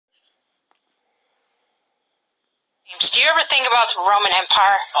do you ever think about the Roman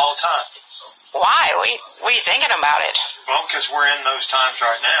Empire? All the time. Why? What are you thinking about it? Well, because we're in those times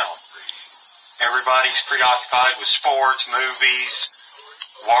right now. Everybody's preoccupied with sports, movies,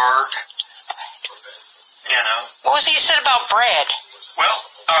 work, you know. What was it you said about bread? Well,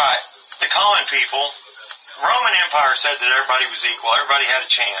 all right, the common people, Roman Empire said that everybody was equal, everybody had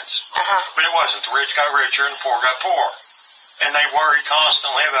a chance. But it wasn't. The rich got richer and the poor got poorer. And they worried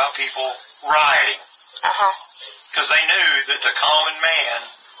constantly about people rioting. Because they knew that the common man,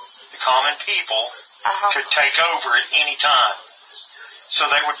 the common people, could take over at any time. So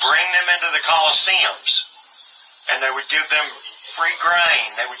they would bring them into the Colosseums, and they would give them free grain,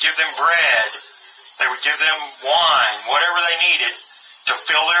 they would give them bread, they would give them wine, whatever they needed to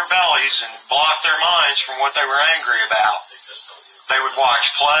fill their bellies and block their minds from what they were angry about. They would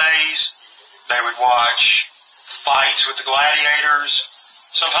watch plays, they would watch fights with the gladiators,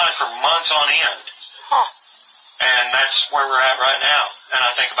 sometimes for months on end. And that's where we're at right now, and I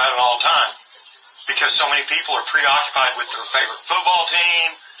think about it all the time. Because so many people are preoccupied with their favorite football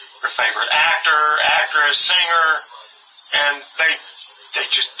team, their favorite actor, actress, singer, and they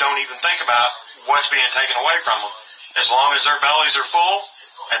just don't even think about what's being taken away from them. As long as their bellies are full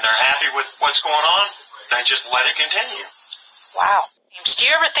and they're happy with what's going on, they just let it continue. Wow. Do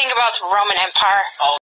you ever think about the Roman Empire?